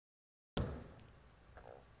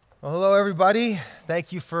Well, hello, everybody.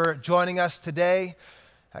 Thank you for joining us today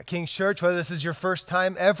at King's Church. Whether this is your first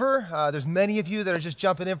time ever, there's many of you that are just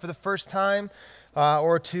jumping in for the first time,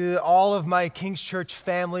 or to all of my King's Church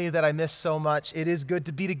family that I miss so much. It is good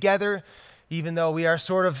to be together, even though we are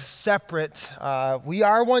sort of separate. We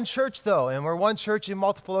are one church, though, and we're one church in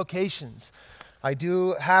multiple locations. I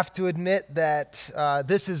do have to admit that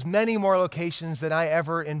this is many more locations than I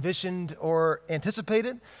ever envisioned or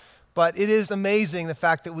anticipated. But it is amazing the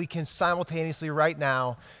fact that we can simultaneously right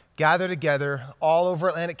now gather together all over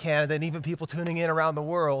Atlantic Canada and even people tuning in around the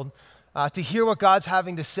world to hear what God's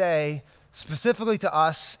having to say specifically to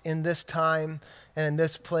us in this time and in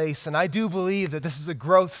this place. And I do believe that this is a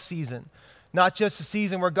growth season, not just a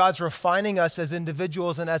season where God's refining us as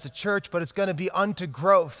individuals and as a church, but it's going to be unto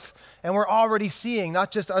growth. And we're already seeing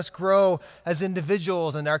not just us grow as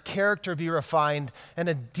individuals and our character be refined and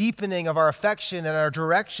a deepening of our affection and our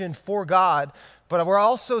direction for God, but we're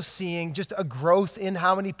also seeing just a growth in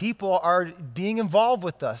how many people are being involved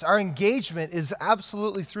with us. Our engagement is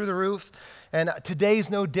absolutely through the roof. And today's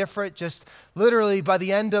no different. Just literally by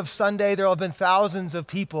the end of Sunday, there will have been thousands of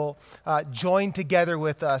people joined together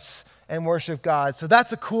with us and worship God. So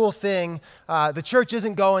that's a cool thing. The church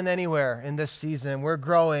isn't going anywhere in this season. We're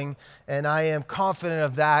growing, and I am confident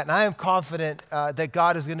of that. And I am confident that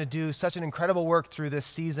God is going to do such an incredible work through this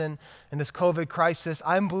season and this COVID crisis.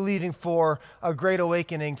 I'm believing for a great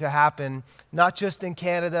awakening to happen, not just in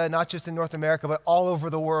Canada, not just in North America, but all over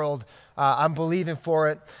the world. I'm believing for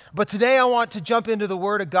it. But today I want to jump into the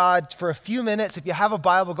Word of God for a few minutes. If you have a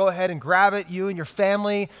Bible, go ahead and grab it, you and your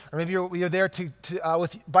family, or maybe you're there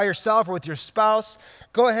by yourself or with your spouse.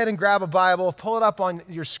 Go ahead and grab a Bible, pull it up on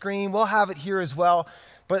your screen. We'll have it here as well.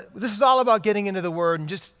 But this is all about getting into the Word and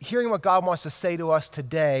just hearing what God wants to say to us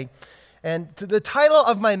today. And the title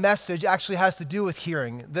of my message actually has to do with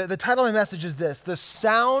hearing. The title of my message is this: The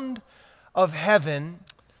Sound of Heaven,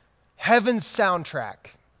 Heaven's Soundtrack.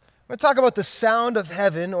 I'm going to talk about the sound of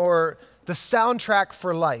heaven, or the soundtrack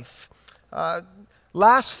for life.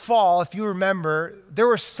 Last fall, if you remember, there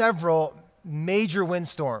were several major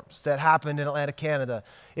windstorms that happened in Atlantic Canada.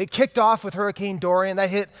 It kicked off with Hurricane Dorian. That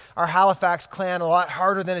hit our Halifax clan a lot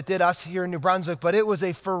harder than it did us here in New Brunswick, but it was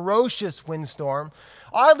a ferocious windstorm.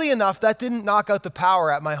 Oddly enough, that didn't knock out the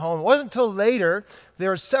power at my home. It wasn't until later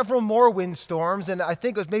there were several more windstorms, and I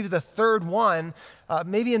think it was maybe the third one,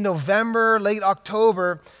 maybe in November, late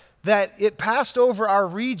October, that it passed over our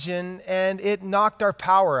region and it knocked our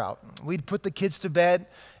power out. We'd put the kids to bed,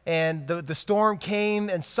 and the storm came,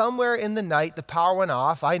 and somewhere in the night the power went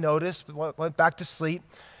off. I noticed, went back to sleep,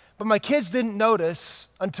 but my kids didn't notice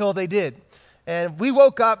until they did. And we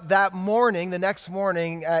woke up that morning, the next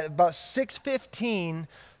morning at about 6:15,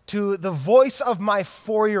 to the voice of my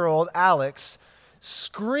 4-year-old Alex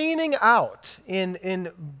screaming out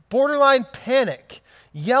in borderline panic,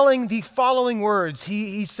 yelling the following words.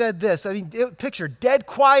 He said this. Picture dead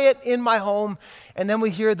quiet in my home, and then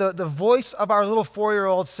we hear the voice of our little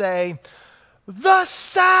 4-year-old say, "The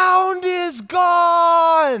sound is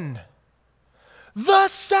gone! The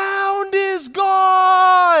sound is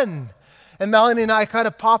gone!" And Melanie and I kind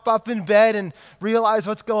of pop up in bed and realize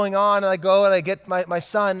what's going on, and I go and I get my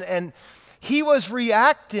son, and he was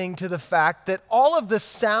reacting to the fact that all of the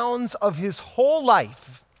sounds of his whole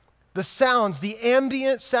life, the sounds, the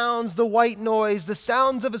ambient sounds, the white noise, the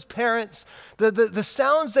sounds of his parents, the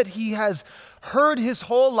sounds that he has heard his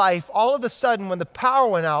whole life, all of a sudden when the power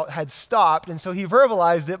went out had stopped. And so he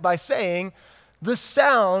verbalized it by saying, "The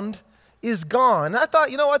sound is gone." And I thought,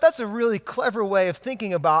 you know what, that's a really clever way of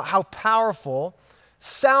thinking about how powerful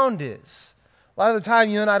sound is. A lot of the time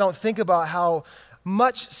you and I don't think about how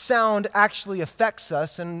much sound actually affects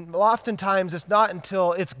us, and oftentimes it's not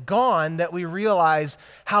until it's gone that we realize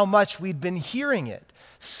how much we'd been hearing it.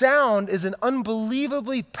 Sound is an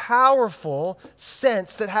unbelievably powerful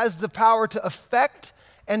sense that has the power to affect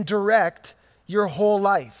and direct your whole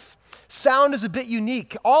life. Sound is a bit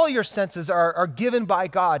unique. All your senses are given by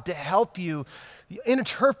God to help you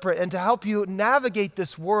interpret and to help you navigate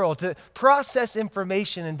this world, to process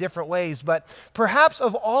information in different ways. But perhaps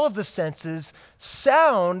of all of the senses,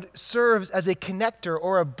 sound serves as a connector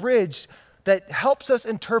or a bridge that helps us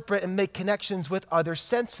interpret and make connections with other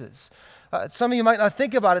senses. Some of you might not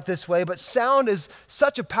think about it this way, but sound is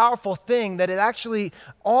such a powerful thing that it actually,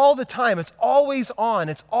 all the time, it's always on.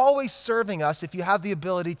 It's always serving us if you have the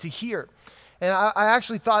ability to hear. And I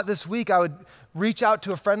actually thought this week I would reach out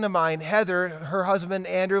to a friend of mine, Heather, her husband,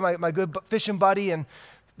 Andrew, my good fishing buddy, and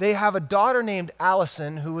they have a daughter named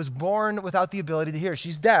Allison who was born without the ability to hear.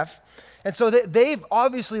 She's deaf. And so they've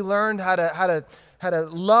obviously learned how to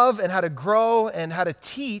love and how to grow and how to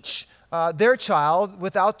teach their child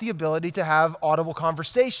without the ability to have audible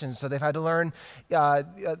conversations. So they've had to learn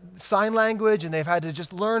sign language, and they've had to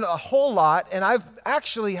just learn a whole lot. And I've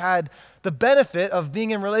actually had the benefit of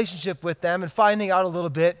being in relationship with them and finding out a little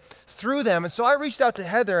bit through them. And so I reached out to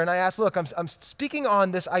Heather and I asked, look, I'm speaking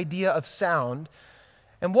on this idea of sound.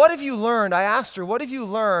 And what have you learned? I asked her, what have you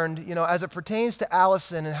learned, as it pertains to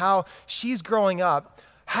Allison and how she's growing up?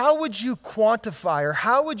 How would you quantify, or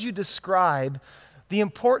how would you describe the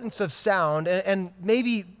importance of sound? And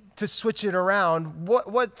maybe to switch it around,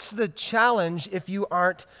 what's the challenge if you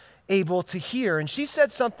aren't able to hear? And she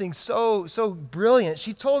said something so brilliant.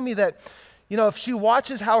 She told me that, if she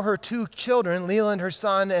watches how her two children, Leland, her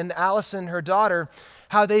son, and Allison, her daughter,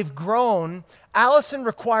 how they've grown, Allison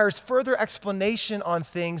requires further explanation on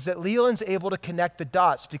things that Leland's able to connect the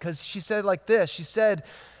dots, because she said like this, she said,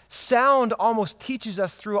 sound almost teaches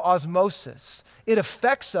us through osmosis. It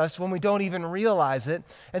affects us when we don't even realize it.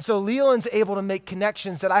 And so Leland's able to make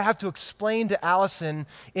connections that I have to explain to Allison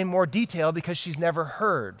in more detail because she's never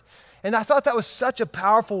heard. And I thought that was such a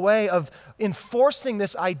powerful way of enforcing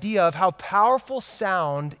this idea of how powerful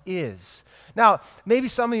sound is. Now, maybe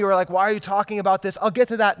some of you are like, why are you talking about this? I'll get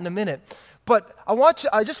to that in a minute. But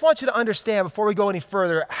I just want you to understand before we go any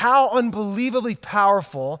further how unbelievably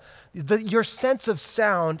powerful your sense of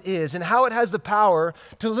sound is, and how it has the power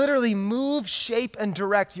to literally move, shape, and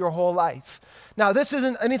direct your whole life. Now, this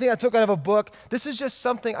isn't anything I took out of a book. This is just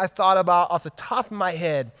something I thought about off the top of my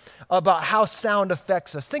head about how sound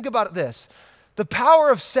affects us. Think about this. The power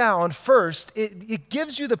of sound, first, it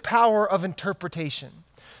gives you the power of interpretation.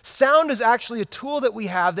 Sound is actually a tool that we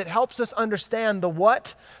have that helps us understand the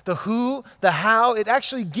what, the who, the how. It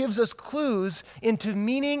actually gives us clues into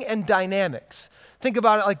meaning and dynamics. Think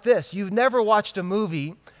about it like this. You've never watched a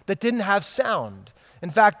movie that didn't have sound. In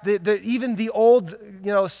fact, even the old,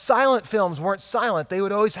 silent films weren't silent. They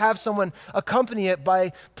would always have someone accompany it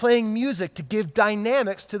by playing music to give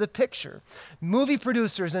dynamics to the picture. Movie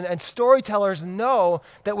producers and storytellers know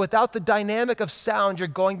that without the dynamic of sound, you're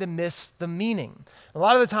going to miss the meaning. A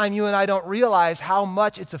lot of the time, you and I don't realize how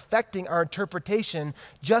much it's affecting our interpretation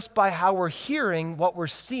just by how we're hearing what we're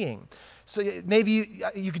seeing. So maybe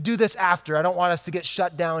you could do this after. I don't want us to get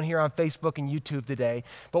shut down here on Facebook and YouTube today.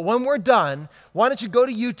 But when we're done, why don't you go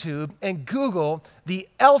to YouTube and Google the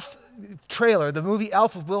Elf trailer, the movie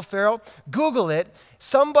Elf with Will Ferrell. Google it.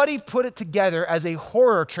 Somebody put it together as a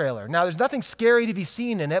horror trailer. Now, there's nothing scary to be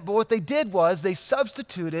seen in it, but what they did was they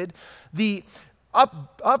substituted the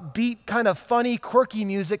upbeat, kind of funny, quirky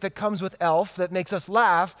music that comes with Elf that makes us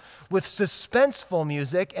laugh with suspenseful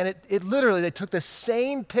music. And it literally, they took the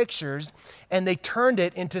same pictures and they turned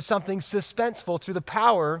it into something suspenseful through the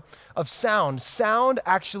power of sound. Sound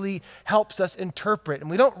actually helps us interpret, and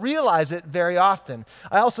we don't realize it very often.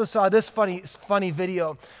 I also saw this funny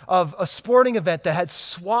video of a sporting event that had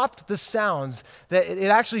swapped the sounds. That it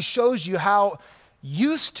actually shows you how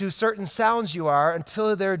used to certain sounds you are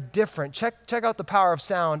until they're different. Check out the power of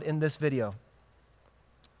sound in this video.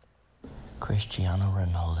 Cristiano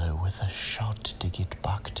Ronaldo with a shot to get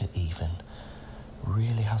back to even.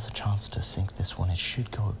 Really has a chance to sink this one. It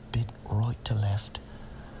should go a bit right to left,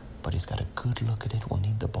 but he's got a good look at it. Will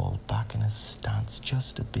need the ball back in his stance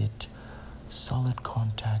just a bit. Solid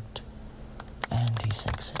contact, and he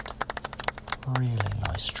sinks it. Really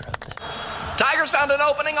nice stroke there. Tigers found an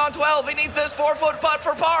opening on 12. He needs this 4-foot putt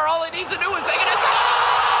for par. All he needs to do is sink it.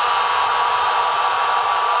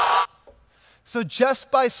 So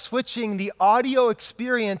just by switching the audio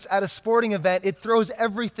experience at a sporting event, it throws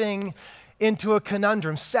everything into a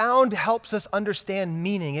conundrum. Sound helps us understand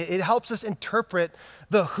meaning. It helps us interpret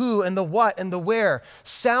the who and the what and the where.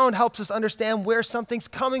 Sound helps us understand where something's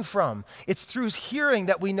coming from. It's through hearing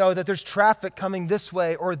that we know that there's traffic coming this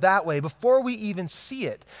way or that way before we even see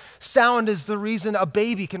it. Sound is the reason a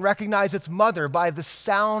baby can recognize its mother by the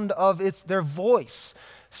sound of their voice.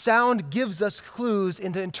 Sound gives us clues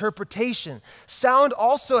into interpretation. Sound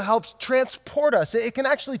also helps transport us. It can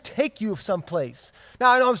actually take you someplace.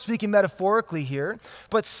 Now, I know I'm speaking metaphorically here,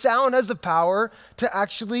 but sound has the power to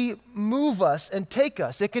actually move us and take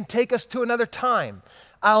us. It can take us to another time.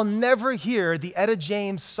 I'll never hear the Etta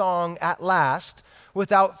James song At Last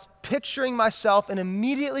without picturing myself and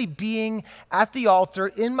immediately being at the altar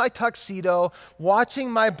in my tuxedo, watching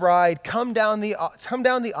my bride come down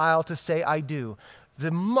the aisle to say, I do. The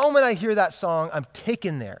moment I hear that song, I'm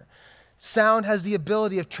taken there. Sound has the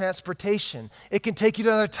ability of transportation. It can take you to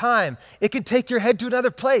another time. It can take your head to another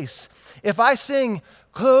place. If I sing,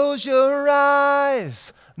 close your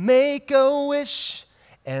eyes, make a wish,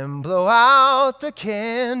 and blow out the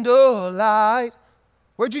candlelight,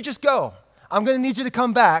 where'd you just go? I'm going to need you to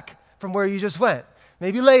come back from where you just went.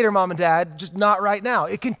 Maybe later, mom and dad, just not right now.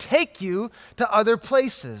 It can take you to other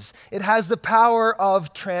places. It has the power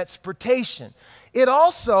of transportation. It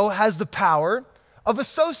also has the power of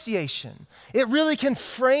association. It really can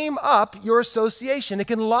frame up your association. It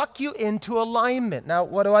can lock you into alignment. Now,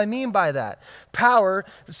 what do I mean by that?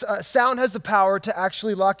 Sound has the power to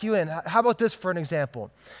actually lock you in. How about this for an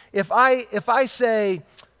example? If I say,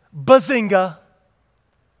 bazinga,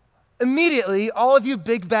 immediately, all of you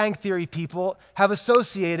Big Bang Theory people have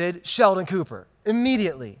associated Sheldon Cooper.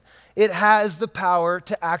 Immediately. It has the power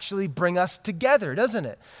to actually bring us together, doesn't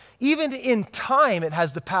it? Even in time, it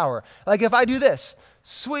has the power. Like if I do this,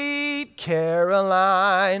 Sweet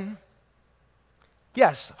Caroline.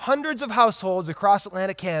 Yes, hundreds of households across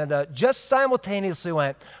Atlantic Canada just simultaneously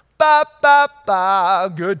went, ba, ba,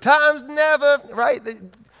 ba, good times never, right?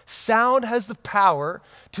 Sound has the power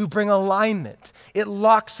to bring alignment. It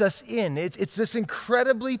locks us in. It's this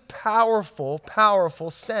incredibly powerful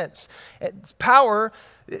sense. Sound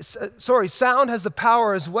has the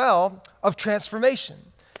power as well of transformation.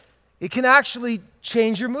 It can actually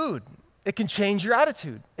change your mood. It can change your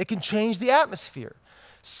attitude. It can change the atmosphere.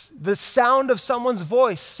 The sound of someone's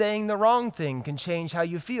voice saying the wrong thing can change how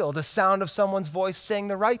you feel. The sound of someone's voice saying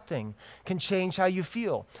the right thing can change how you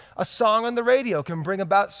feel. A song on the radio can bring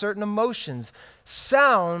about certain emotions.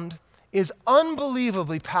 Sound is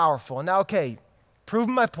unbelievably powerful. Now, okay,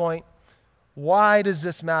 proving my point, why does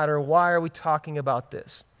this matter? Why are we talking about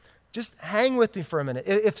this? Just hang with me for a minute.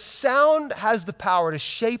 If sound has the power to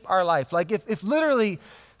shape our life, like if literally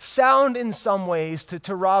sound in some ways,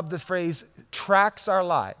 to rob the phrase, tracks our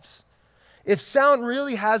lives, if sound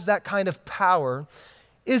really has that kind of power,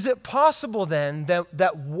 is it possible then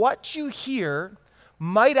that what you hear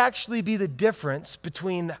might actually be the difference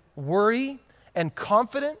between worry and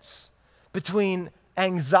confidence, between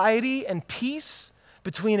anxiety and peace,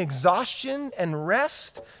 between exhaustion and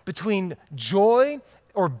rest, between joy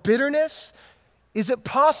or bitterness? Is it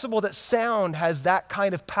possible that sound has that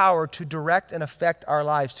kind of power to direct and affect our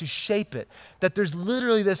lives, to shape it? That there's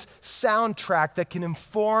literally this soundtrack that can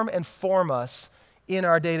inform and form us in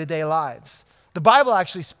our day-to-day lives. The Bible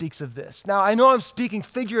actually speaks of this. Now, I know I'm speaking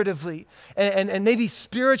figuratively and maybe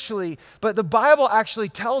spiritually, but the Bible actually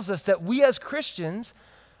tells us that we as Christians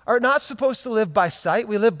are not supposed to live by sight.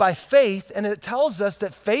 We live by faith, and it tells us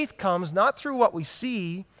that faith comes not through what we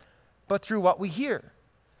see, but through what we hear.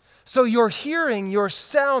 So your hearing, your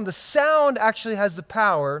sound, the sound actually has the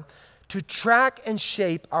power to track and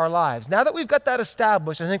shape our lives. Now that we've got that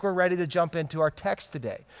established, I think we're ready to jump into our text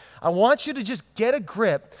today. I want you to just get a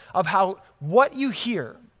grip of how what you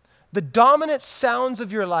hear, the dominant sounds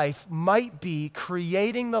of your life might be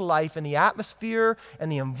creating the life and the atmosphere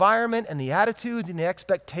and the environment and the attitudes and the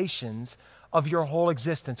expectations of your whole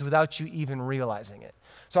existence without you even realizing it.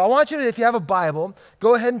 So I want you to, if you have a Bible,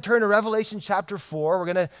 go ahead and turn to Revelation chapter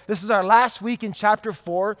 4. This is our last week in chapter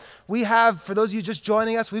 4. We have, for those of you just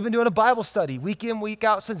joining us, we've been doing a Bible study week in, week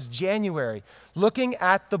out since January, looking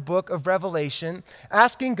at the book of Revelation,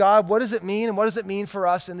 asking God, what does it mean and what does it mean for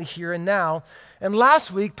us in the here and now? And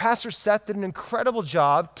last week, Pastor Seth did an incredible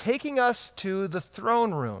job taking us to the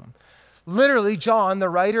throne room. Literally, John, the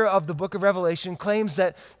writer of the book of Revelation, claims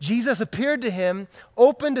that Jesus appeared to him,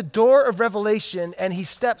 opened a door of revelation, and he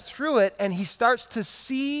stepped through it, and he starts to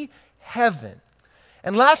see heaven.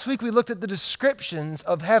 And last week, we looked at the descriptions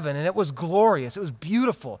of heaven, and it was glorious. It was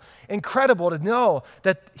beautiful, incredible to know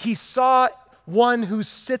that he saw one who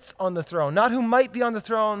sits on the throne, not who might be on the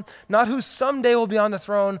throne, not who someday will be on the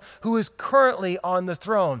throne, who is currently on the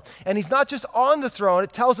throne. And he's not just on the throne,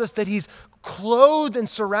 it tells us that he's clothed and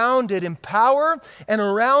surrounded in power, and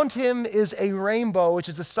around him is a rainbow, which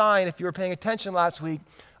is a sign, if you were paying attention last week,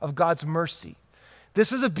 of God's mercy.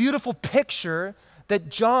 This was a beautiful picture that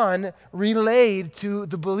John relayed to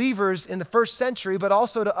the believers in the first century, but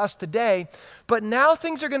also to us today. But now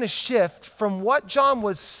things are going to shift from what John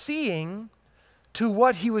was seeing to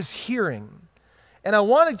what he was hearing. And I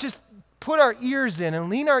want to just put our ears in and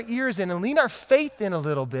lean our ears in and lean our faith in a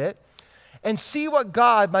little bit and see what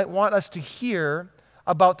God might want us to hear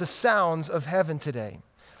about the sounds of heaven today.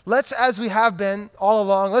 Let's, as we have been all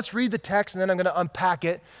along, let's read the text and then I'm going to unpack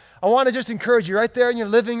it. I want to just encourage you right there in your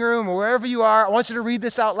living room or wherever you are, I want you to read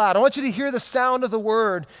this out loud. I want you to hear the sound of the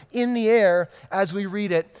word in the air as we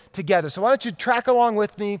read it together. So why don't you track along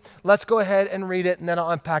with me? Let's go ahead and read it and then I'll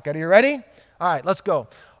unpack it. Are you ready? All right, let's go.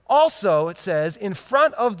 Also, it says, in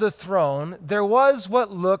front of the throne, there was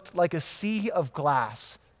what looked like a sea of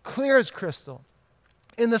glass, clear as crystal.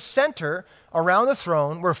 In the center, around the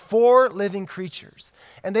throne, were 4 living creatures,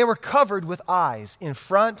 and they were covered with eyes in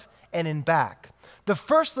front and in back. The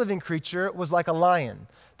first living creature was like a lion.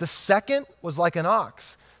 The second was like an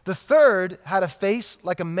ox. The third had a face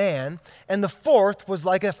like a man, and the fourth was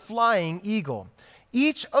like a flying eagle.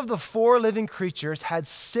 Each of the 4 living creatures had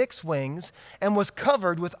 6 wings and was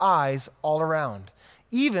covered with eyes all around,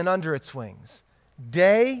 even under its wings.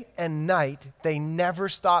 Day and night they never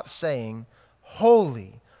stopped saying,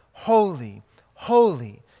 "Holy, holy,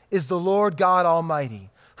 holy is the Lord God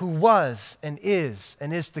Almighty, who was and is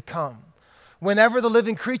to come." Whenever the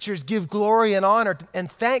living creatures give glory and honor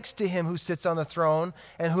and thanks to him who sits on the throne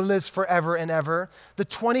and who lives forever and ever, the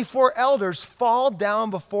 24 elders fall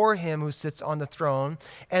down before him who sits on the throne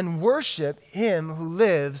and worship him who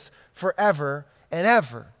lives forever and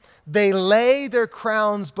ever. They lay their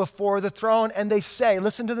crowns before the throne and they say,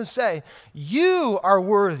 listen to them say, "You are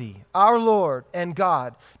worthy, our Lord and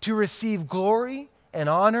God, to receive glory and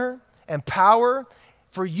honor and power,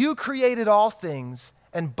 for you created all things,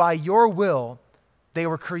 and by your will they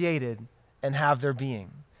were created and have their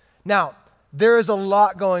being." Now, there is a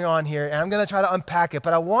lot going on here, and I'm going to try to unpack it,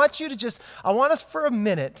 but I want us for a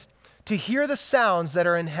minute to hear the sounds that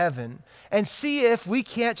are in heaven and see if we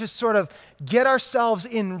can't just sort of get ourselves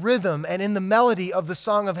in rhythm and in the melody of the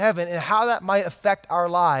song of heaven and how that might affect our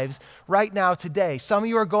lives right now today. Some of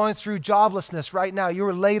you are going through joblessness right now. You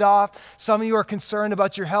were laid off. Some of you are concerned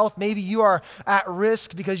about your health. Maybe you are at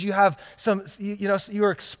risk because you have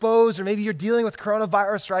you're exposed, or maybe you're dealing with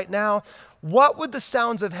coronavirus right now. What would the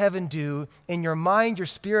sounds of heaven do in your mind, your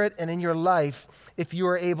spirit, and in your life if you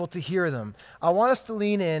were able to hear them? I want us to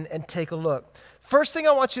lean in and take a look. First thing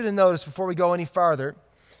I want you to notice before we go any farther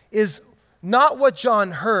is not what John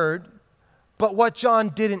heard, but what John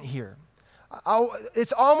didn't hear.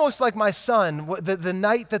 It's almost like my son, the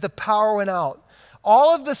night that the power went out.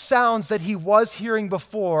 All of the sounds that he was hearing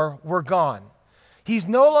before were gone. He's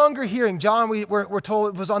no longer hearing, John, we're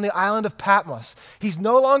told, was on the island of Patmos. He's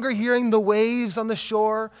no longer hearing the waves on the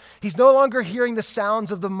shore. He's no longer hearing the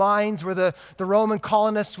sounds of the mines where the Roman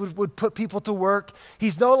colonists would put people to work.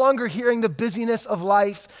 He's no longer hearing the busyness of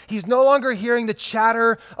life. He's no longer hearing the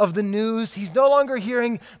chatter of the news. He's no longer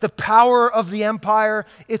hearing the power of the empire.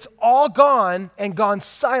 It's all gone and gone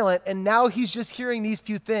silent, and now he's just hearing these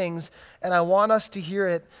few things, and I want us to hear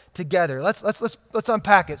it together. Let's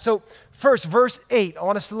unpack it. So first, verse 8, I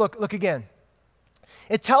want us to look again.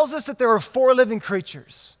 It tells us that there were 4 living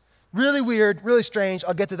creatures. Really weird, really strange.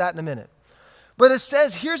 I'll get to that in a minute. But it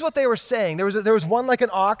says, here's what they were saying. There was one like an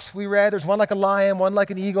ox, we read. There's one like a lion, one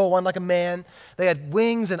like an eagle, one like a man. They had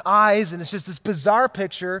wings and eyes, and it's just this bizarre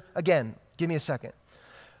picture. Again, give me a second.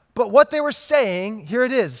 But what they were saying, here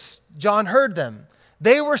it is. John heard them.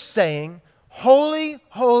 They were saying, "Holy,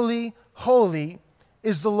 holy, holy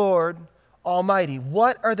is the Lord Almighty."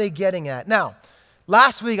 What are they getting at? Now,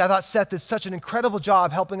 last week I thought Seth did such an incredible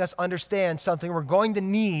job helping us understand something we're going to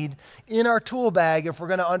need in our tool bag if we're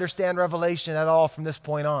going to understand Revelation at all from this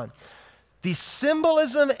point on. The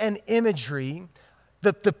symbolism and imagery,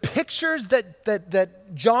 the pictures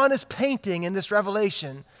that John is painting in this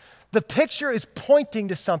Revelation, the picture is pointing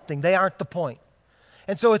to something. They aren't the point.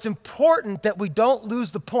 And so it's important that we don't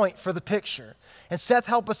lose the point for the picture. And Seth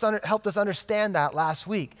helped us understand that last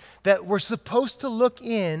week, that we're supposed to look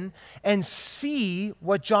in and see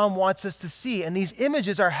what John wants us to see. And these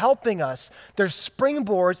images are helping us. They're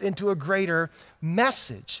springboards into a greater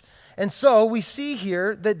message. And so we see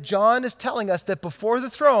here that John is telling us that before the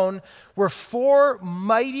throne were 4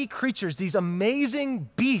 mighty creatures, these amazing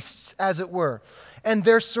beasts, as it were. And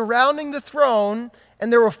they're surrounding the throne,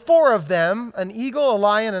 and there were 4 of them, an eagle, a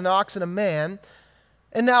lion, an ox, and a man.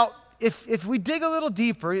 And now, if we dig a little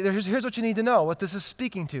deeper, here's what you need to know, what this is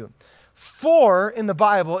speaking to. 4 in the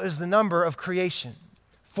Bible is the number of creation.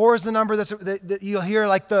 4 is the number that you'll hear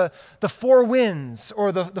like the 4 winds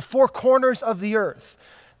or the 4 corners of the earth.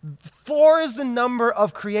 4 is the number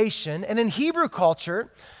of creation, and in Hebrew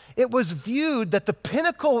culture, it was viewed that the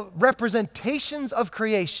pinnacle representations of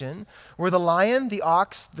creation were the lion, the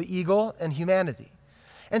ox, the eagle, and humanity.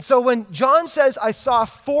 And so when John says, "I saw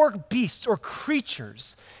 4 beasts or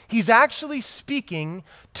creatures," he's actually speaking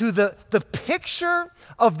to the picture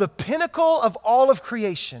of the pinnacle of all of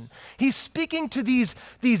creation. He's speaking to these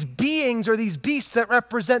beings or these beasts that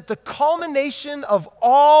represent the culmination of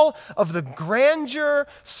all of the grandeur,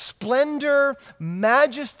 splendor,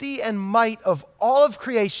 majesty, and might of all of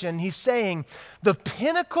creation. He's saying the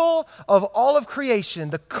pinnacle of all of creation,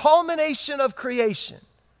 the culmination of creation,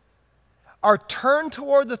 are turned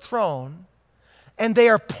toward the throne, and they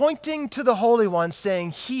are pointing to the Holy One, saying,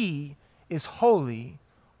 "He is holy,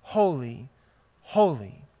 holy,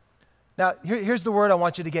 holy." Now, here's the word I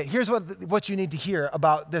want you to get. Here's what you need to hear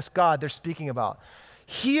about this God they're speaking about.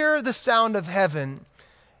 hear the sound of heaven,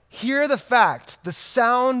 hear the fact, the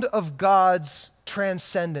sound of God's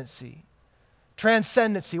transcendency.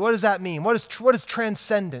 Transcendency, what does that mean? What is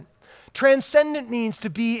transcendent? Transcendent means to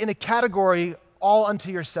be in a category all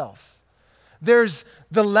unto yourself. There's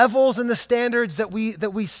the levels and the standards that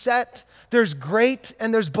we set. There's great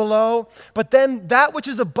and there's below. But then that which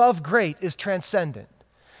is above great is transcendent.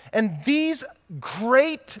 And these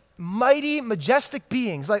great, mighty, majestic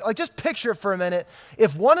beings, like just picture it for a minute.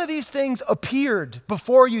 If one of these things appeared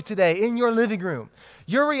before you today in your living room,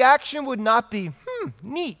 your reaction would not be,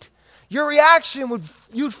 neat. Your reaction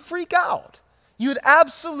you'd freak out. You'd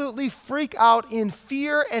absolutely freak out in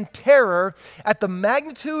fear and terror at the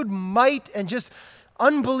magnitude, might, and just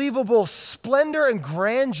unbelievable splendor and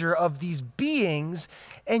grandeur of these beings,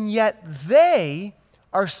 and yet they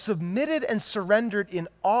are submitted and surrendered in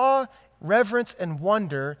awe, reverence, and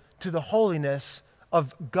wonder to the holiness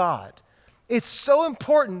of God. It's so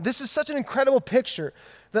important. This is such an incredible picture.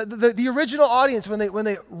 The original audience, when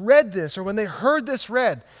they read this or when they heard this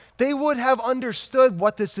read, they would have understood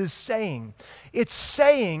what this is saying. It's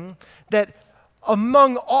saying that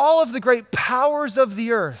among all of the great powers of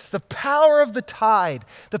the earth, the power of the tide,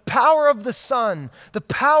 the power of the sun, the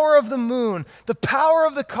power of the moon, the power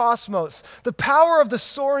of the cosmos, the power of the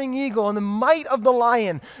soaring eagle, and the might of the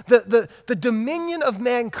lion, the dominion of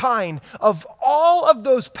mankind, of all of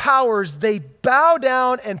those powers, they bow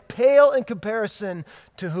down and pale in comparison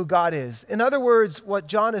to who God is. In other words, what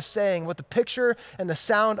John is saying, what the picture and the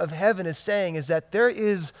sound of heaven is saying, is that there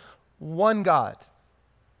is one God.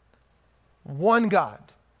 One God.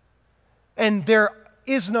 And there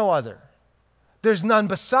is no other. There's none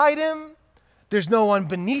beside him. There's no one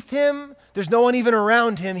beneath him. There's no one even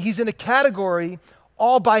around him. He's in a category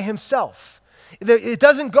all by himself. It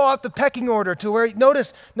doesn't go up the pecking order to where,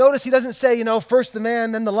 notice he doesn't say, first the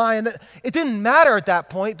man, then the lion. It didn't matter at that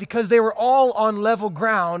point because they were all on level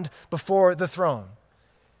ground before the throne.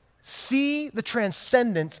 See the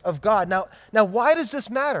transcendence of God. Now, why does this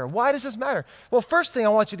matter? Why does this matter? Well, first thing I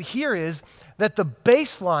want you to hear is that the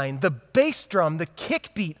bass line, the bass drum, the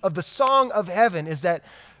kick beat of the song of heaven is that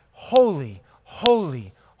holy,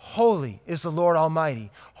 holy, holy is the Lord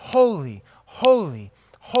Almighty. Holy, holy,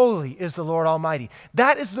 holy is the Lord Almighty.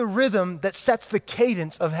 That is the rhythm that sets the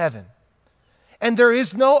cadence of heaven. And there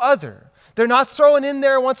is no other. They're not throwing in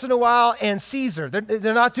there once in a while and Caesar.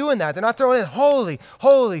 They're not doing that. They're not throwing in holy,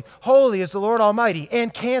 holy, holy is the Lord Almighty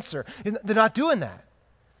and cancer. They're not doing that.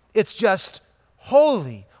 It's just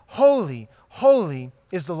holy, holy, holy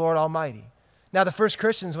is the Lord Almighty. Now, the first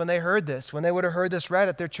Christians, when they heard this, when they would have heard this read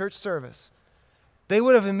at their church service, they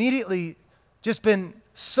would have immediately just been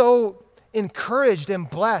so encouraged and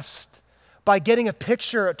blessed by getting a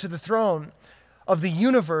picture to the throne of the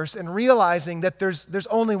universe and realizing that there's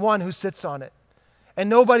only one who sits on it and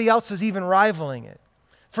nobody else is even rivaling it.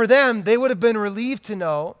 For them, they would have been relieved to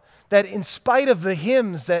know that in spite of the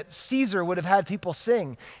hymns that Caesar would have had people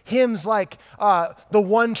sing, hymns like the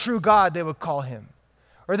one true God, they would call him,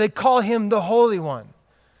 or they'd call him the Holy One,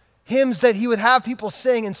 hymns that he would have people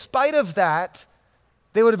sing, in spite of that,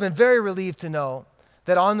 they would have been very relieved to know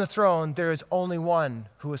that on the throne there is only one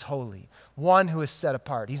who is holy, one who is set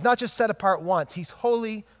apart. He's not just set apart once, he's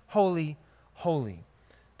holy, holy, holy.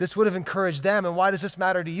 This would have encouraged them. And why does this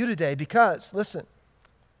matter to you today? Because, listen,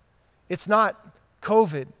 it's not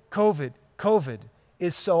COVID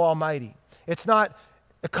is so almighty. It's not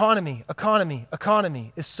economy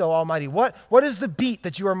is so almighty. What is the beat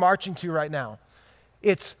that you are marching to right now?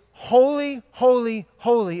 It's holy, holy,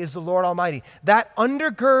 holy is the Lord Almighty. That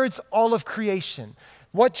undergirds all of creation.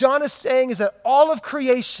 What John is saying is that all of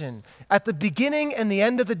creation at the beginning and the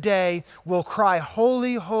end of the day will cry,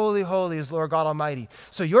 holy, holy, holy is Lord God Almighty.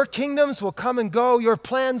 So your kingdoms will come and go, your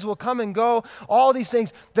plans will come and go, all these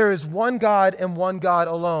things. There is one God and one God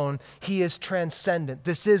alone. He is transcendent.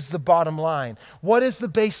 This is the bottom line. What is the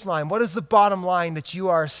baseline? What is the bottom line that you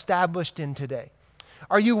are established in today?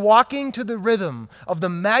 Are you walking to the rhythm of the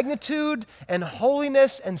magnitude and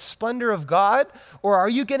holiness and splendor of God? Or are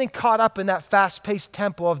you getting caught up in that fast-paced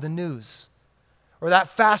tempo of the news? Or that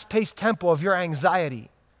fast-paced tempo of your anxiety?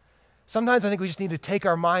 Sometimes I think we just need to take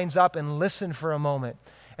our minds up and listen for a moment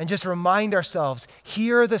and just remind ourselves,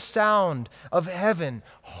 hear the sound of heaven.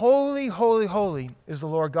 Holy, holy, holy is the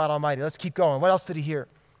Lord God Almighty. Let's keep going. What else did he hear?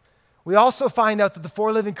 We also find out that the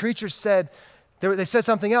four living creatures said, they said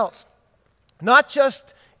something else. Not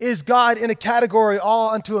just is God in a category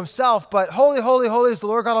all unto himself, but holy, holy, holy is the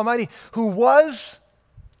Lord God Almighty, who was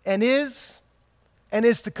and is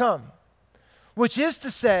to come. Which is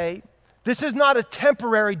to say, this is not a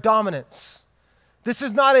temporary dominance. This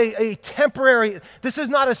is not a temporary, this is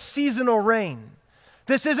not a seasonal reign.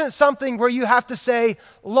 This isn't something where you have to say,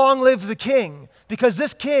 long live the king, because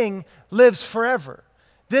this king lives forever.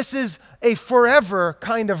 This is a forever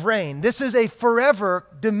kind of reign. This is a forever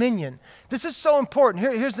dominion. This is so important.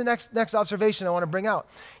 Here's the next observation I want to bring out.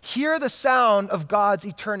 Hear the sound of God's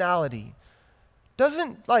eternality.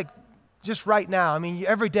 Doesn't like just right now. I mean,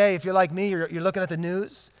 every day, if you're like me, you're looking at the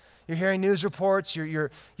news. You're hearing news reports.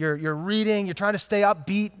 You're reading. You're trying to stay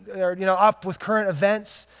upbeat or up with current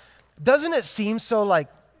events. Doesn't it seem so like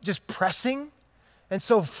just pressing and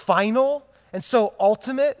so final and so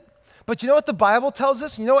ultimate? But you know what the Bible tells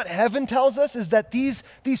us? You know what heaven tells us? Is that these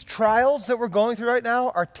trials that we're going through right now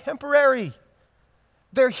are temporary.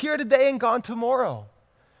 They're here today and gone tomorrow.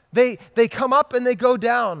 They come up and they go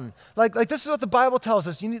down. Like this is what the Bible tells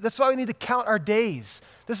us. That's why we need to count our days.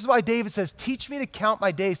 This is why David says, teach me to count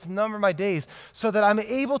my days, to number my days, so that I'm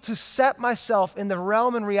able to set myself in the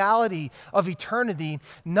realm and reality of eternity,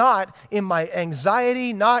 not in my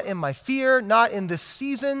anxiety, not in my fear, not in this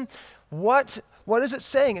season. What is it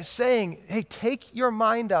saying? It's saying, hey, take your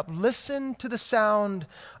mind up. Listen to the sound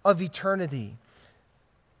of eternity.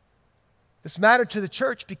 This mattered to the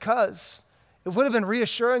church because it would have been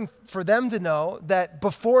reassuring for them to know that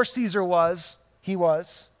before Caesar was, he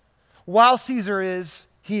was. While Caesar is,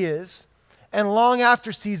 he is. And long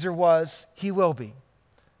after Caesar was, he will be.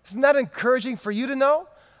 Isn't that encouraging for you to know?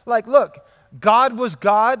 Like, look, God was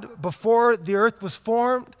God before the earth was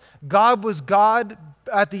formed. God was God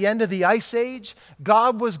at the end of the Ice Age.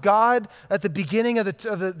 God was God at the beginning of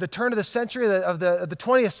the turn of the century, of the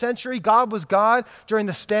 20th century. God was God during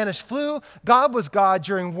the Spanish flu. God was God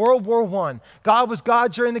during World War I. God was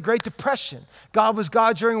God during the Great Depression. God was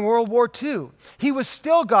God during World War II. He was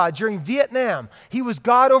still God during Vietnam. He was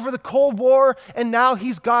God over the Cold War, and now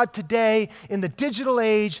he's God today in the digital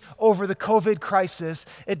age over the COVID crisis.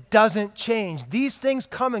 It doesn't change. These things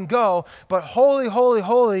come and go, but holy, holy,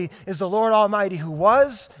 holy is the Lord Almighty who was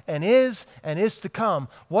and is to come.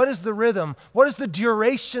 What is the rhythm? What is the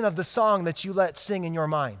duration of the song that you let sing in your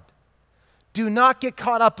mind? Do not get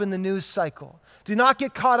caught up in the news cycle. Do not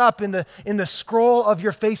get caught up in the scroll of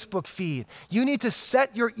your Facebook feed. You need to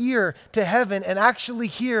set your ear to heaven and actually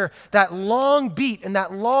hear that long beat and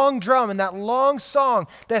that long drum and that long song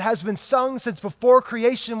that has been sung since before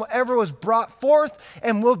creation ever was brought forth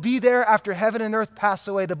and will be there after heaven and earth pass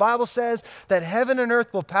away. The Bible says that heaven and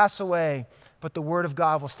earth will pass away, but the word of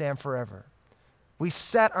God will stand forever. We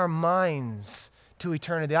set our minds to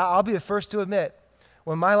eternity. I'll be the first to admit,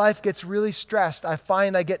 when my life gets really stressed, I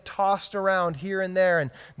find I get tossed around here and there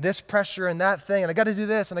and this pressure and that thing, and I got to do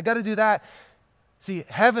this and I got to do that. See,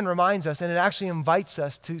 heaven reminds us, and it actually invites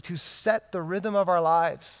us to set the rhythm of our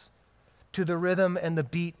lives to the rhythm and the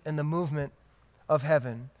beat and the movement of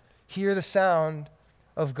heaven. Hear the sound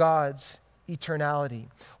of God's eternality.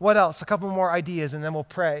 What else? A couple more ideas and then we'll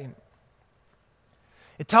pray.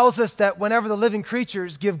 It tells us that whenever the living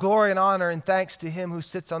creatures give glory and honor and thanks to him who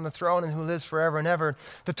sits on the throne and who lives forever and ever,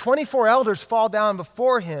 the 24 elders fall down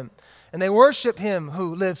before him and they worship him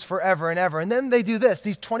who lives forever and ever. And then they do this,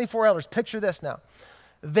 these 24 elders, picture this now.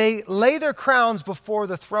 They lay their crowns before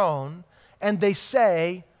the throne and they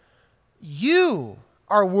say, you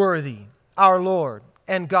are worthy, our Lord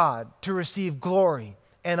and God, to receive glory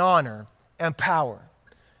and honor and power.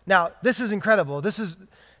 Now, this is incredible. This is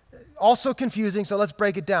also confusing, so let's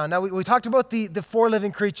break it down. Now, we talked about the four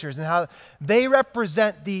living creatures and how they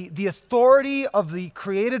represent the authority of the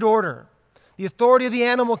created order, the authority of the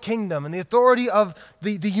animal kingdom, and the authority of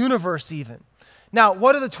the universe even. Now,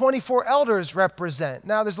 what do the 24 elders represent?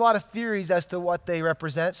 Now, there's a lot of theories as to what they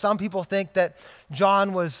represent. Some people think that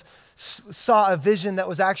John saw a vision that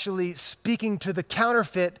was actually speaking to the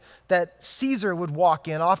counterfeit that Caesar would walk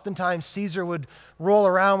in. Oftentimes, Caesar would roll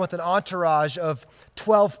around with an entourage of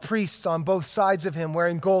 12 priests on both sides of him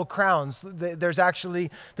wearing gold crowns. This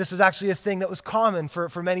was actually a thing that was common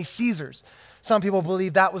for many Caesars. Some people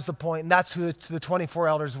believe that was the point, and that's who the 24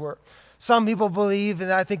 elders were. Some people believe,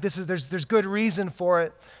 and I think there's good reason for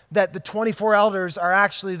it, that the 24 elders are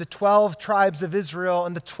actually the 12 tribes of Israel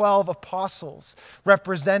and the 12 apostles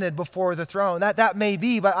represented before the throne. That may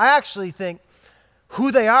be, but I actually think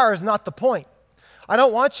who they are is not the point. I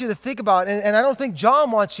don't want you to think about, and I don't think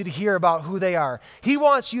John wants you to hear about who they are. He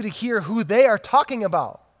wants you to hear who they are talking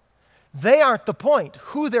about. They aren't the point.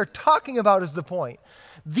 Who they're talking about is the point.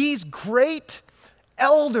 These great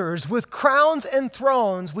elders with crowns and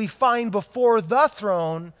thrones we find before the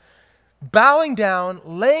throne, bowing down,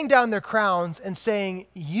 laying down their crowns and saying,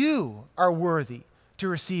 you are worthy to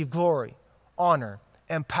receive glory, honor,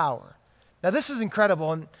 and power. Now this is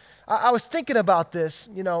incredible, and I was thinking about this,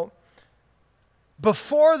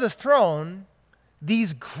 before the throne,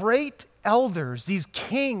 these great elders, these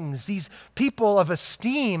kings, these people of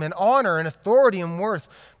esteem and honor and authority and worth,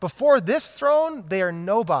 before this throne, they are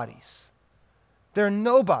nobodies. They're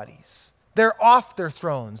nobodies. They're off their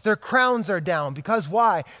thrones. Their crowns are down. Because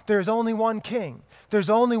why? There's only one king. There's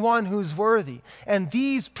only one who's worthy. And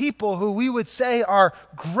these people who we would say are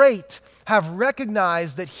great have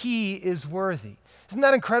recognized that he is worthy. Isn't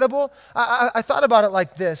that incredible? I thought about it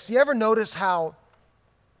like this. You ever notice how,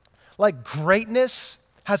 like, greatness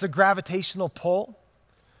has a gravitational pull?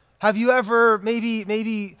 Have you ever,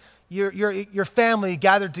 maybe your family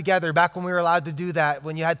gathered together back when we were allowed to do that,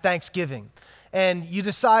 when you had Thanksgiving, and you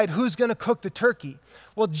decide who's going to cook the turkey?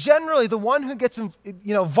 Well, generally, the one who gets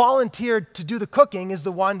volunteered to do the cooking is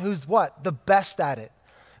the one who's what? The best at it.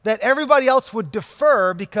 That everybody else would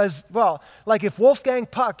defer because, well, like if Wolfgang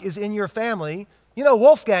Puck is in your family,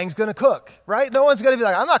 Wolfgang's going to cook, right? No one's going to be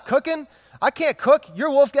like, I'm not cooking. I can't cook.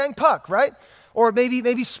 You're Wolfgang Puck, right? Or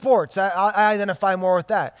maybe sports. I identify more with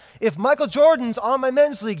that. If Michael Jordan's on my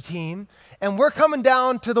men's league team and we're coming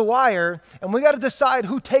down to the wire and we got to decide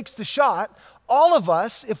who takes the shot, all of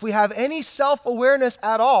us, if we have any self-awareness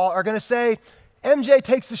at all, are going to say, MJ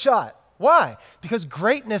takes the shot. Why? Because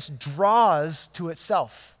greatness draws to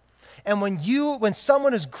itself. And when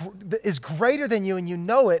someone is greater than you and you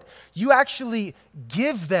know it, you actually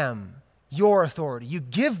give them your authority. You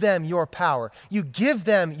give them your power. You give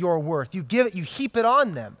them your worth. You heap it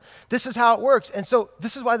on them. This is how it works. And so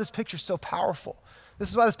this is why this picture is so powerful.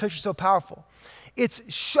 It's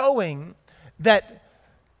showing that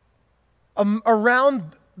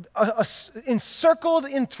encircled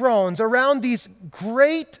in thrones around these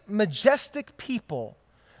great, majestic people,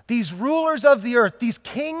 these rulers of the earth, these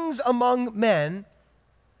kings among men,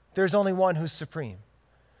 there's only one who's supreme.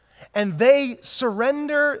 And they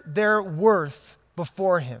surrender their worth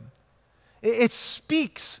before him. It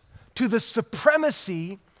speaks to the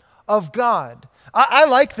supremacy of God. I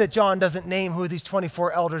like that John doesn't name who these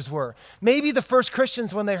 24 elders were. Maybe the first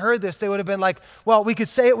Christians, when they heard this, they would have been like, well, we could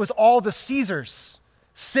say it was all the Caesars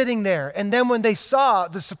sitting there. And then when they saw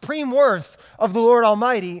the supreme worth of the Lord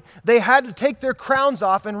Almighty, they had to take their crowns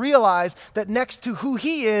off and realize that next to who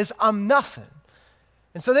he is, I'm nothing.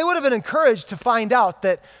 And so they would have been encouraged to find out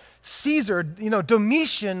that Caesar,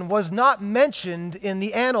 Domitian was not mentioned in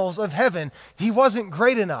the annals of heaven. He wasn't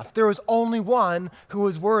great enough. There was only one who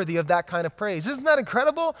was worthy of that kind of praise. Isn't that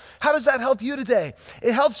incredible? How does that help you today?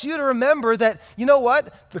 It helps you to remember that, the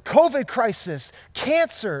COVID crisis,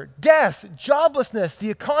 cancer, death, joblessness,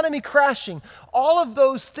 the economy crashing, all of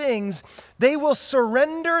those things, they will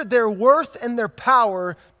surrender their worth and their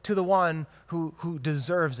power to the one who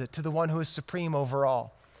deserves it, to the one who is supreme over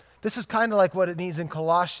all. This is kind of like what it means in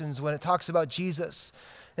Colossians when it talks about Jesus.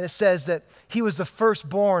 And it says that he was the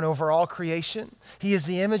firstborn over all creation. He is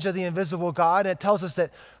the image of the invisible God. And it tells us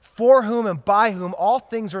that for whom and by whom all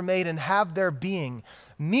things were made and have their being,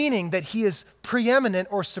 meaning that he is preeminent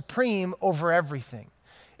or supreme over everything.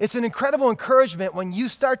 It's an incredible encouragement when you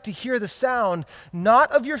start to hear the sound,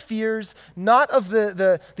 not of your fears, not of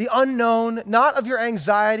the unknown, not of your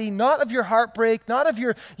anxiety, not of your heartbreak, not of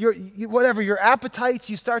your appetites.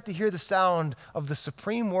 You start to hear the sound of the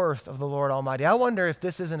supreme worth of the Lord Almighty. I wonder if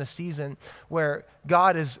this isn't a season where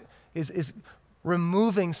God is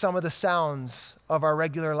removing some of the sounds of our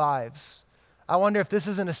regular lives. I wonder if this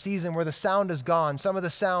isn't a season where the sound is gone. Some of the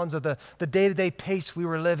sounds of the day-to-day pace we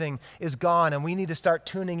were living is gone, and we need to start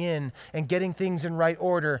tuning in and getting things in right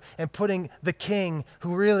order and putting the King,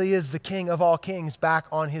 who really is the King of all kings, back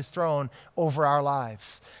on his throne over our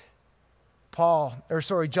lives.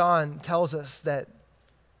 John tells us that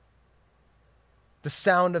the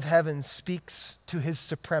sound of heaven speaks to his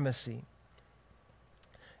supremacy,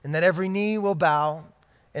 and that every knee will bow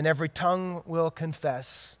and every tongue will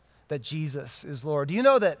confess that Jesus is Lord. Do you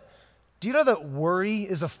know that worry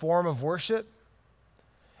is a form of worship?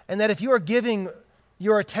 And that if you are giving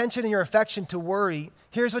your attention and your affection to worry,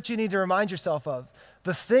 here's what you need to remind yourself of.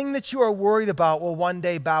 The thing that you are worried about will one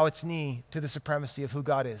day bow its knee to the supremacy of who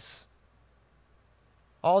God is.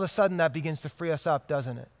 All of a sudden that begins to free us up,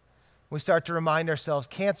 doesn't it? We start to remind ourselves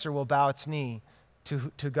cancer will bow its knee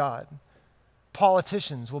to God.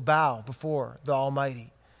 Politicians will bow before the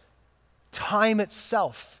Almighty. Time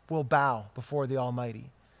itself will bow before the Almighty.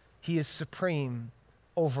 He is supreme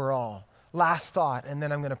over all. Last thought, and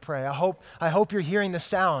then I'm going to pray. I hope you're hearing the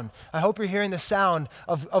sound. I hope you're hearing the sound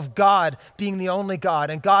of God being the only God,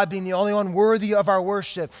 and God being the only one worthy of our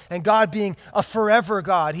worship, and God being a forever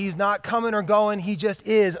God. He's not coming or going. He just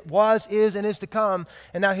is, was, is, and is to come.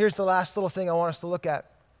 And now here's the last little thing I want us to look at.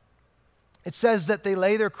 It says that they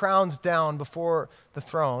lay their crowns down before the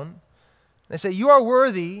throne. They say, you are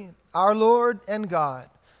worthy, our Lord and God,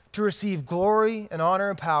 to receive glory and honor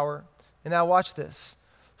and power. And now watch this.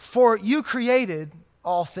 For you created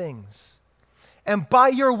all things, and by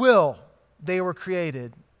your will they were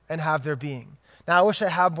created and have their being. Now I wish I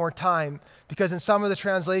had more time, because in some of the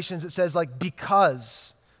translations it says like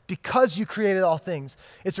because you created all things.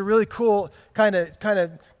 It's a really cool kind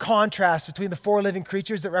of contrast between the four living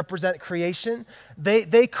creatures that represent creation.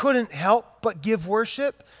 They couldn't help but give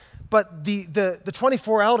worship, but the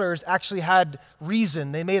 24 elders actually had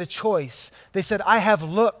reason. They made a choice. They said, I have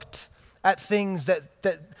looked at things that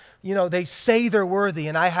they say they're worthy,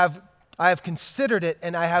 and I have considered it,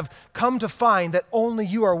 and I have come to find that only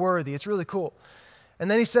you are worthy. It's really cool.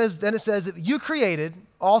 And then it says that you created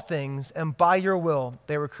all things, and by your will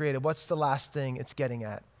they were created. What's the last thing it's getting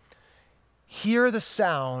at? Hear the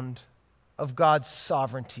sound of God's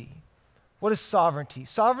sovereignty. What is sovereignty?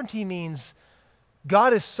 Sovereignty means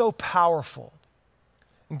God is so powerful,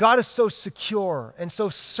 and God is so secure and so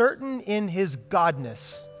certain in his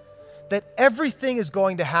godness that everything is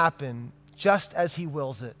going to happen just as he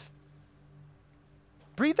wills it.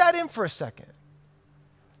 Breathe that in for a second.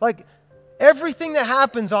 Like, everything that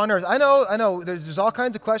happens on earth, I know there's all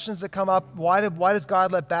kinds of questions that come up. Why does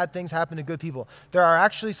God let bad things happen to good people? There are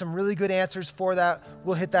actually some really good answers for that.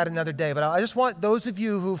 We'll hit that another day. But I just want those of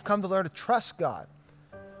you who've come to learn to trust God,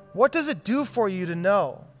 what does it do for you to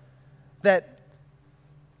know that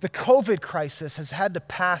the COVID crisis has had to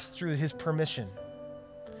pass through his permission,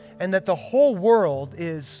 and that the whole world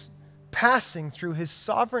is passing through his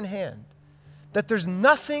sovereign hand? That there's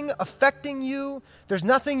nothing affecting you, there's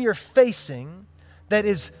nothing you're facing that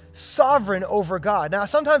is sovereign over God. Now,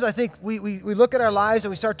 sometimes I think we look at our lives and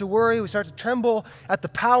we start to worry, we start to tremble at the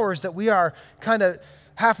powers that we are kind of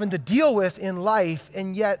having to deal with in life,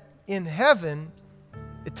 and yet in heaven,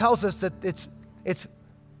 it tells us that it's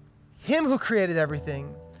him who created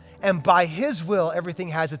everything, and by his will, everything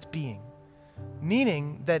has its being.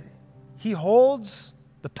 Meaning that he holds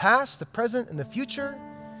the past, the present, and the future.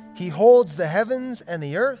 He holds the heavens and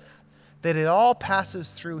the earth, that it all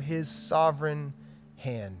passes through his sovereign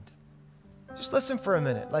hand. Just listen for a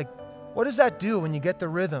minute. Like, what does that do when you get the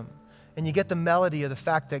rhythm and you get the melody of the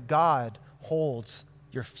fact that God holds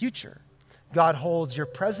your future? God holds your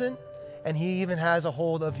present, and he even has a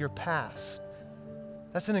hold of your past.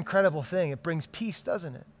 That's an incredible thing. It brings peace,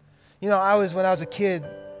 doesn't it? When I was a kid,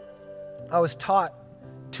 I was taught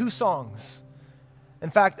 2 songs. In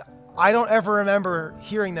fact, I don't ever remember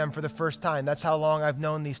hearing them for the first time. That's how long I've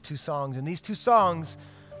known these 2 songs. And these 2 songs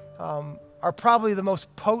are probably the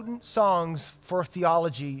most potent songs for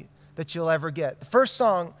theology that you'll ever get. The first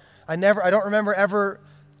song, I don't remember ever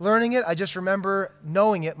learning it. I just remember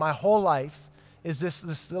knowing it my whole life, is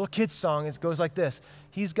this little kid's song. It goes like this.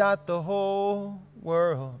 He's got the whole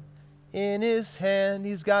world in his hand.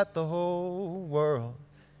 He's got the whole world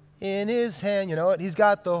in his hand. You know what? He's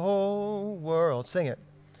got the whole world. Sing it.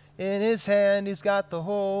 In his hand, he's got the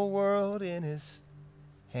whole world in his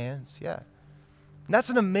hands. Yeah. And that's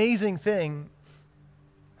an amazing thing.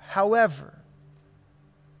 However,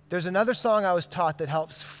 there's another song I was taught that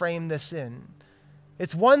helps frame this in.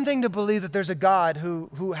 It's one thing to believe that there's a God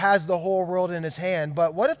who has the whole world in his hand,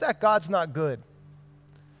 but what if that God's not good?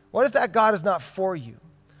 What if that God is not for you?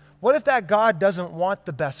 What if that God doesn't want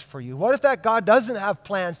the best for you? What if that God doesn't have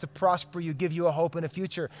plans to prosper you, give you a hope and a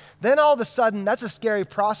future? Then all of a sudden, that's a scary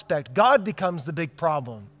prospect. God becomes the big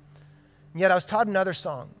problem. And yet I was taught another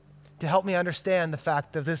song to help me understand the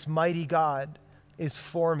fact that this mighty God is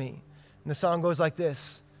for me. And the song goes like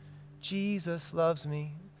this. Jesus loves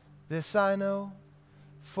me, this I know,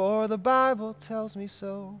 for the Bible tells me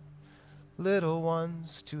so. Little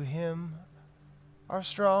ones to him are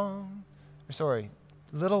strong.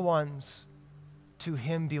 Little ones to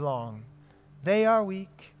him belong. They are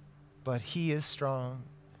weak, but he is strong.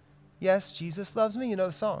 Yes, Jesus loves me. You know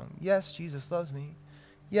the song. Yes, Jesus loves me.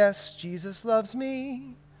 Yes, Jesus loves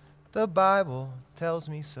me. The Bible tells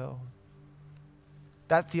me so.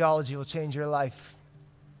 That theology will change your life.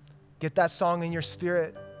 Get that song in your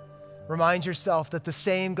spirit. Remind yourself that the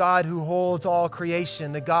same God who holds all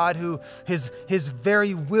creation, the God who his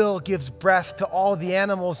very will gives breath to all of the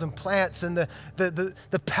animals and plants and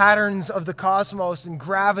the patterns of the cosmos and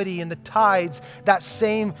gravity and the tides, that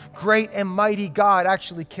same great and mighty God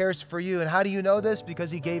actually cares for you. And how do you know this?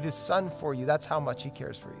 Because he gave his son for you. That's how much he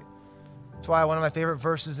cares for you. That's why one of my favorite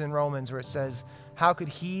verses in Romans where it says, how could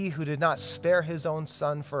he who did not spare his own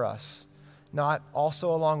son for us not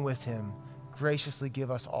also along with him graciously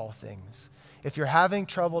give us all things? If you're having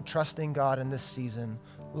trouble trusting God in this season,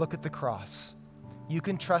 look at the cross. You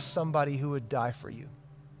can trust somebody who would die for you.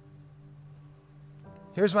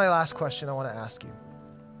 Here's my last question I want to ask you.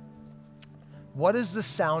 What is the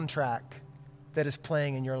soundtrack that is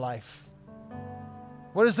playing in your life?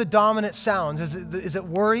 What is the dominant sounds? Is it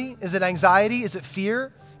worry? Is it anxiety? Is it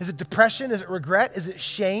fear? Is it depression? Is it regret? Is it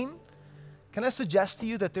shame? Can I suggest to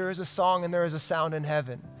you that there is a song and there is a sound in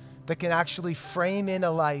heaven that can actually frame in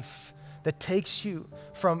a life that takes you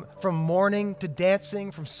from mourning to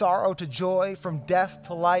dancing, from sorrow to joy, from death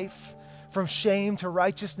to life, from shame to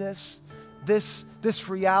righteousness? This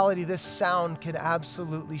reality, this sound can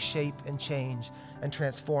absolutely shape and change and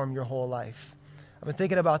transform your whole life. I've been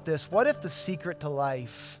thinking about this. What if the secret to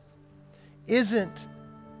life isn't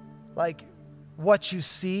like what you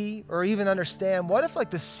see or even understand? What if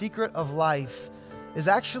like the secret of life is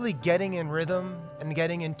actually getting in rhythm and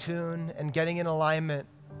getting in tune and getting in alignment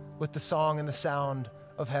with the song and the sound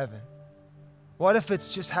of heaven? What if it's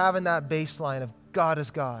just having that baseline of God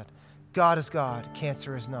is God, God is God,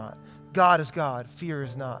 cancer is not. God is God, fear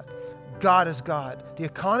is not. God is God, the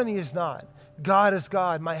economy is not. God is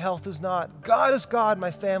God, my health is not. God is God,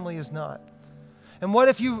 my family is not. And what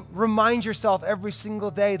if you remind yourself every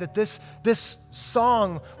single day that this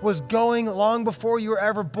song was going long before you were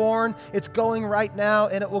ever born, it's going right now,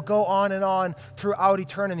 and it will go on and on throughout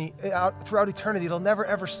eternity. It'll never,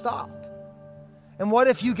 ever stop. And what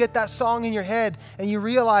if you get that song in your head and you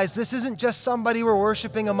realize this isn't just somebody we're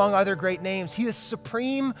worshiping among other great names. He is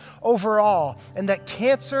supreme over all. And that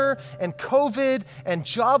cancer and COVID and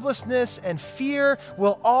joblessness and fear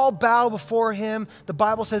will all bow before him. The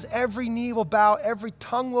Bible says every knee will bow, every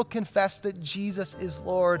tongue will confess that Jesus is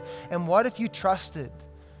Lord. And what if you trusted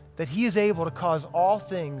that he is able to cause all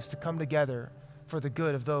things to come together for the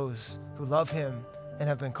good of those who love him and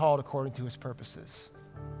have been called according to his purposes?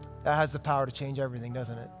 That has the power to change everything,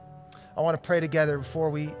 doesn't it? I want to pray together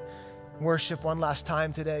before we worship one last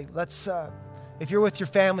time today. Let's, if you're with your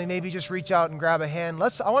family, maybe just reach out and grab a hand.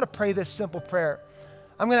 I want to pray this simple prayer.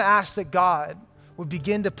 I'm going to ask that God would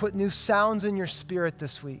begin to put new sounds in your spirit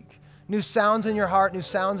this week. New sounds in your heart, new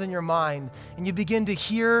sounds in your mind. And you begin to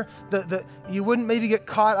hear you wouldn't maybe get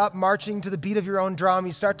caught up marching to the beat of your own drum.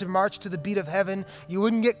 You start to march to the beat of heaven. You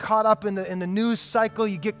wouldn't get caught up in the news cycle.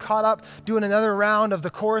 You get caught up doing another round of the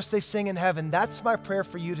chorus they sing in heaven. That's my prayer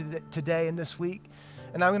for you today and this week.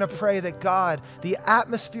 And I'm going to pray that God, the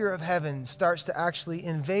atmosphere of heaven, starts to actually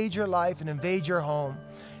invade your life and invade your home.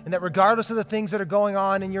 And that regardless of the things that are going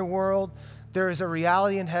on in your world, there is a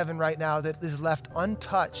reality in heaven right now that is left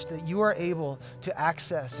untouched, that you are able to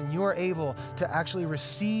access and you are able to actually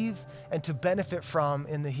receive and to benefit from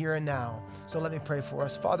in the here and now. So let me pray for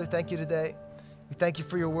us. Father, thank you today. We thank you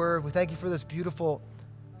for your word. We thank you for this beautiful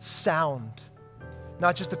sound,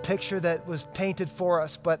 not just a picture that was painted for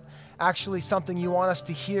us, but actually something you want us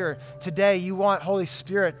to hear. Today, you want, Holy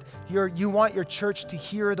Spirit, you want your church to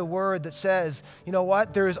hear the word that says, you know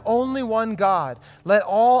what? There is only one God. Let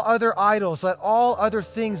all other idols, let all other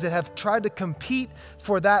things that have tried to compete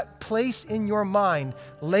for that place in your mind,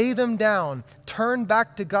 lay them down. Turn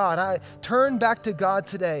back to God. Turn back to God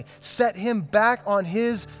today. Set him back on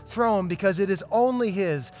his throne because it is only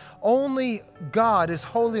his. Only God is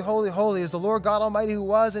holy, holy, holy, is the Lord God Almighty who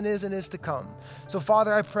was and is to come. So,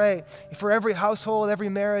 Father, I pray for every household, every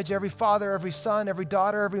marriage, every father, every son, every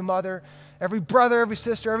daughter, every mother, every brother, every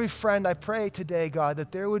sister, every friend. I pray today, God,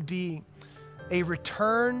 that there would be a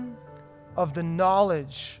return of the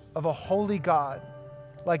knowledge of a holy God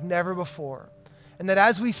like never before. And that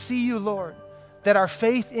as we see you, Lord, that our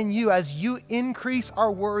faith in you, as you increase,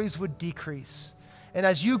 our worries would decrease. And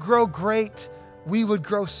as you grow great, we would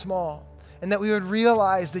grow small. And that we would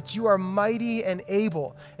realize that you are mighty and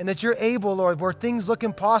able, and that you're able, Lord, where things look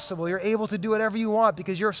impossible, you're able to do whatever you want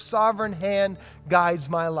because your sovereign hand guides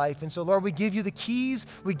my life. And so, Lord, we give you the keys,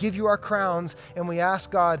 we give you our crowns, and we ask,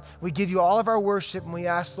 God, we give you all of our worship, and we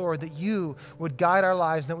ask, Lord, that you would guide our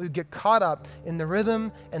lives, and that we would get caught up in the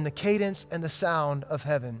rhythm and the cadence and the sound of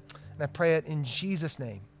heaven. And I pray it in Jesus'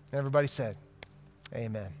 name. And everybody said,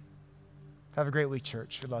 amen. Have a great week,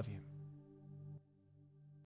 church. We love you.